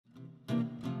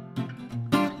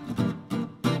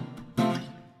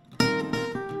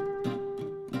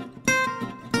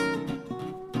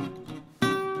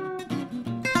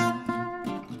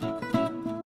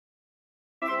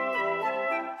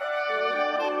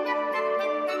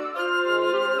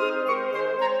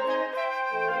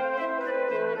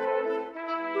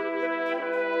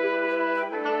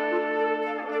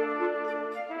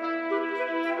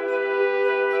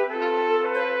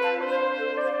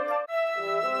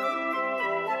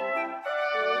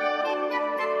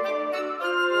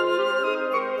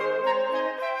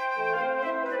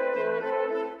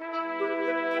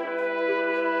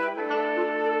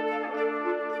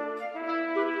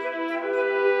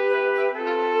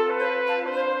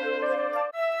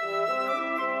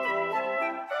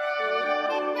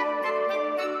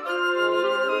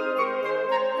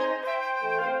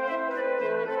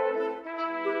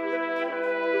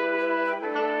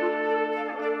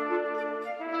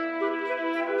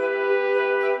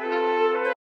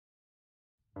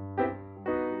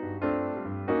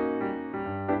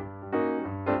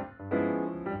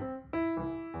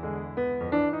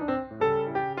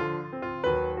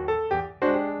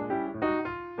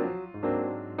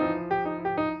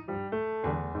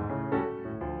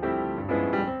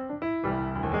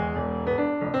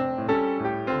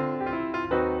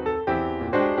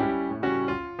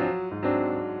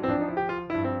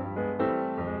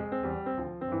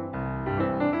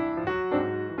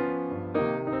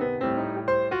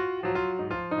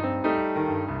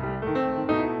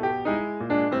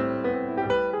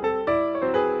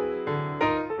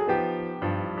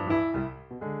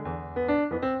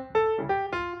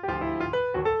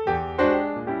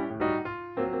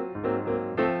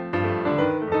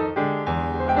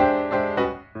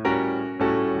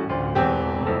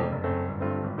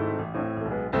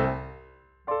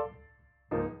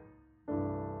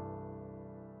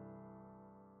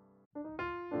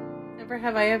Never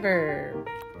have I ever.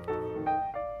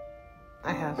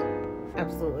 I have.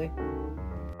 Absolutely.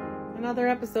 Another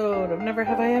episode of Never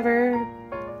Have I Ever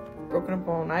broken a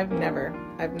bone. I've never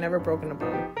broken a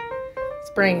bone.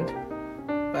 Sprained,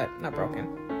 but not broken.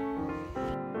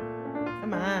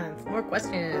 Come on, some more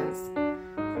questions.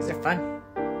 These are fun.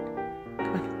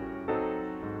 Come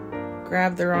on.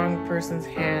 Grab the wrong person's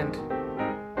hand.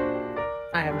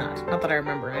 I have not. Not that I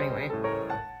remember anyway.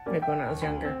 Maybe when I was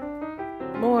younger.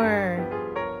 More.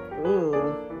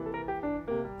 Ooh.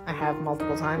 I have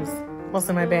multiple times.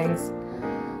 Mostly my bangs.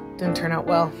 Didn't turn out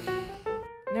well.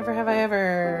 Never have I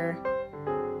ever.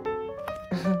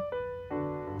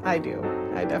 I do.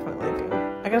 I definitely do.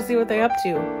 I gotta see what they're up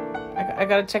to. I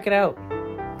gotta check it out.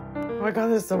 Oh my god,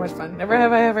 this is so much fun. Never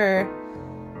have I ever.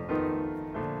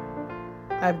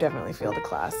 I've definitely failed a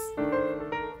class.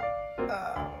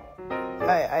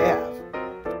 I have.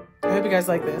 I hope you guys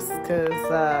like this,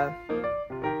 because I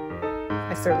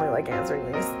certainly like answering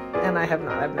these. And I have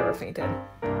not. I've never fainted.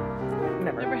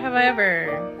 Never have I ever.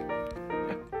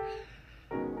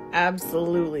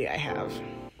 Absolutely I have.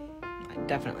 I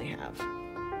definitely have.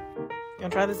 I'll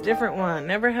try this different one.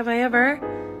 Never have I ever.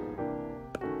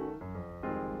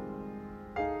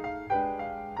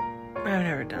 I've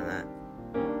never done that.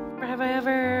 Never have I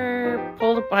ever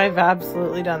pulled up. I've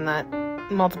absolutely done that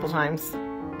multiple times.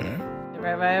 Never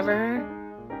have I ever.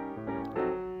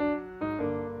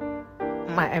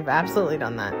 I've absolutely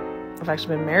done that. I've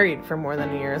actually been married for more than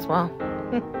a year as well.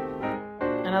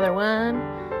 Another one.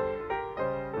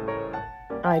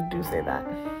 I do say that.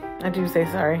 I do say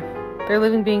sorry. They're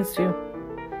living beings too.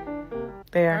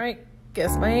 They are. Alright,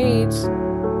 guess my age.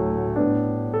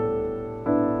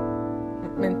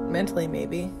 Mentally,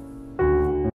 maybe.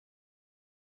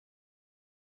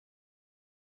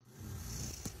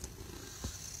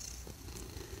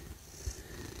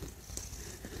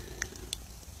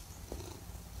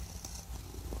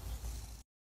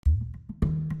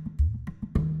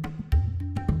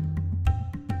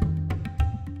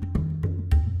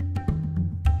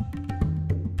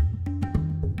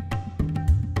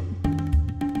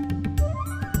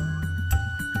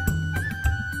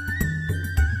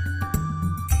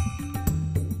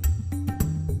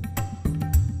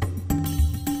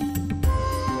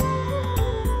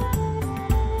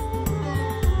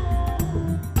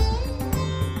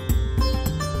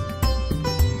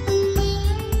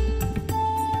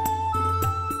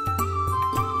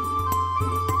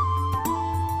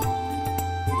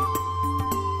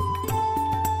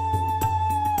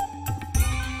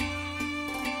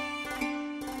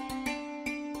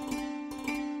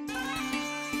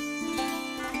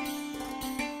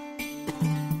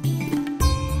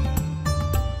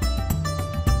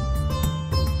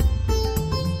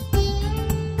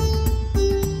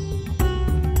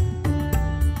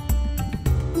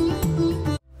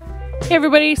 Hey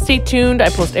everybody, stay tuned. I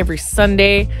post every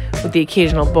Sunday with the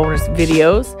occasional bonus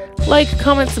videos. Like,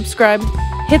 comment, subscribe,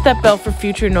 hit that bell for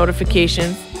future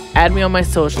notifications. Add me on my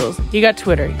socials. You got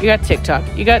Twitter, you got TikTok,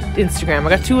 you got Instagram. I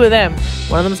got 2 of them.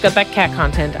 One of them's got that cat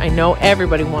content I know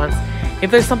everybody wants. If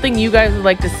there's something you guys would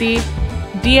like to see,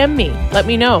 DM me. Let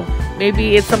me know.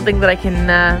 Maybe it's something that I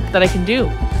can do.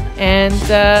 And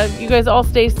you guys all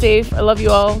stay safe. I love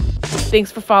you all.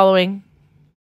 Thanks for following.